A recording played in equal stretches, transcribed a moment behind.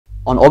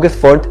On August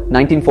 4th,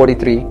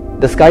 1943,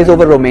 the skies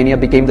over Romania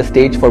became the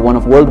stage for one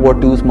of World War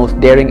II's most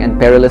daring and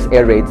perilous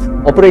air raids.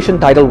 Operation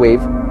Tidal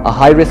Wave, a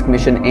high-risk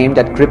mission aimed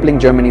at crippling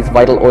Germany's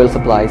vital oil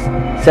supplies,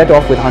 set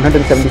off with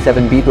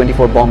 177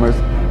 B-24 bombers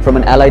from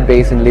an Allied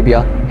base in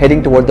Libya,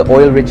 heading toward the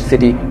oil-rich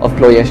city of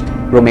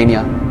Ploiești,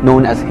 Romania,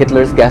 known as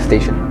Hitler's gas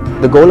station.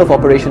 The goal of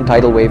Operation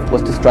Tidal Wave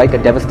was to strike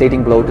a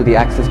devastating blow to the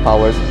Axis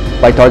powers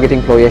by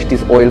targeting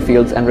Ploiești's oil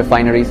fields and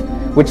refineries,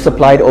 which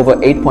supplied over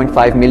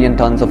 8.5 million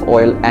tons of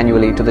oil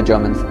annually to the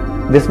Germans.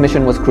 This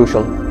mission was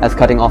crucial, as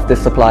cutting off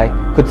this supply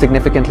could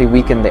significantly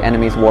weaken the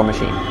enemy's war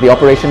machine. The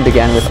operation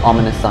began with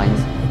ominous signs.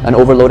 An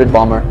overloaded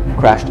bomber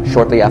crashed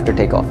shortly after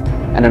takeoff,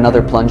 and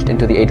another plunged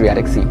into the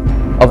Adriatic Sea.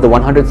 Of the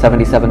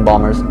 177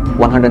 bombers,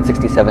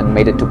 167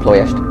 made it to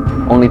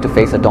Ploiești, only to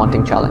face a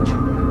daunting challenge.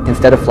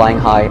 Instead of flying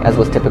high, as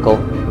was typical,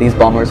 these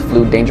bombers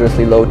flew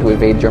dangerously low to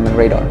evade German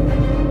radar.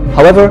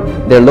 However,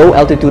 their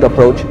low-altitude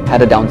approach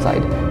had a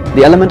downside.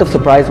 The element of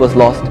surprise was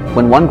lost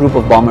when one group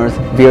of bombers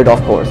veered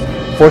off course,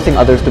 forcing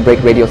others to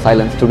break radio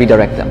silence to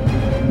redirect them.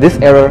 This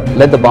error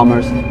led the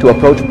bombers to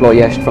approach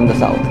Ploiești from the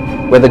south,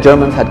 where the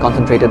Germans had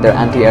concentrated their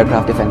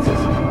anti-aircraft defenses.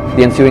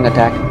 The ensuing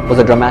attack was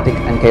a dramatic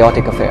and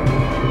chaotic affair.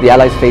 The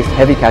Allies faced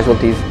heavy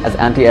casualties as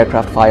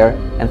anti-aircraft fire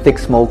and thick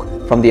smoke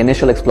from the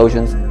initial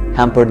explosions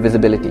hampered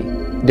visibility.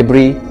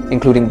 Debris,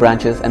 including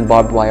branches and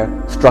barbed wire,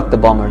 struck the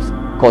bombers,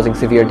 causing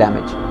severe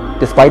damage.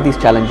 Despite these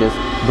challenges,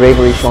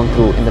 bravery shone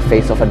through in the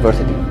face of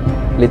adversity.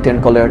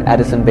 Lieutenant Colonel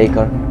Addison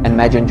Baker and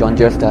Major John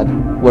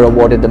Gerstad were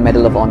awarded the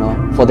Medal of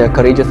Honor for their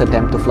courageous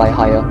attempt to fly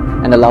higher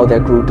and allow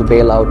their crew to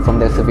bail out from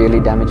their severely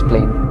damaged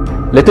plane.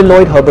 Lieutenant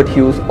Lloyd Herbert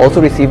Hughes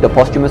also received a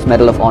posthumous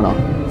Medal of Honor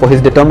for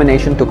his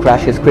determination to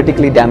crash his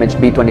critically damaged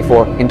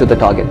B-24 into the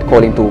target,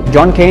 calling to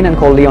John Kane and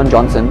Col Leon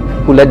Johnson,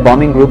 who led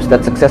bombing groups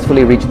that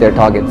successfully reached their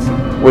targets,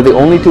 were the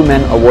only two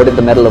men awarded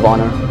the Medal of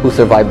Honor who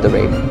survived the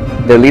raid.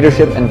 Their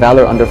leadership and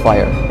valor under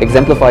fire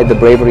exemplified the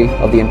bravery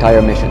of the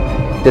entire mission.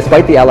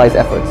 Despite the Allies'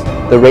 efforts,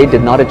 the raid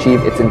did not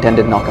achieve its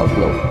intended knockout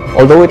blow.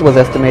 Although it was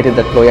estimated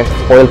that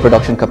Ploiești's oil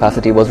production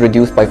capacity was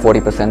reduced by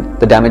 40%,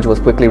 the damage was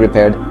quickly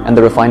repaired and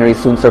the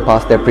refineries soon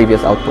surpassed their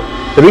previous output.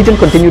 The region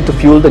continued to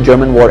fuel the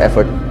German war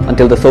effort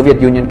until the Soviet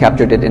Union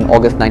captured it in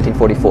August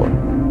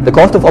 1944. The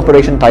cost of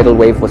Operation Tidal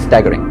Wave was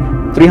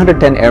staggering.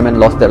 310 airmen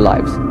lost their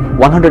lives,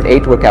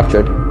 108 were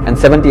captured, and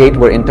 78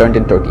 were interned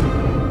in Turkey.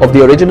 Of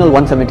the original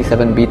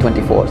 177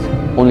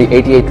 B-24s, only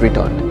 88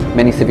 returned,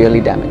 many severely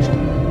damaged.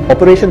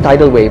 Operation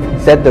Tidal Wave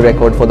set the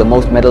record for the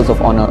most medals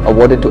of honor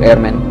awarded to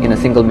airmen in a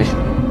single mission.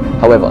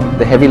 However,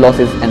 the heavy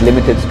losses and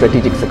limited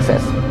strategic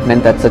success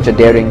meant that such a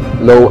daring,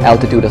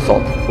 low-altitude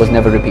assault was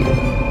never repeated.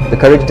 The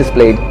courage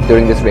displayed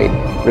during this raid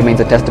remains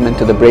a testament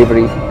to the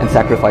bravery and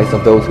sacrifice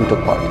of those who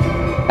took part.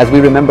 As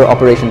we remember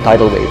Operation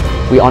Tidal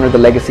Wave, we honor the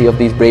legacy of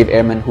these brave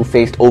airmen who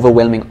faced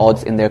overwhelming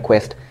odds in their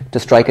quest to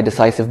strike a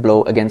decisive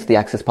blow against the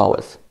Axis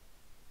powers.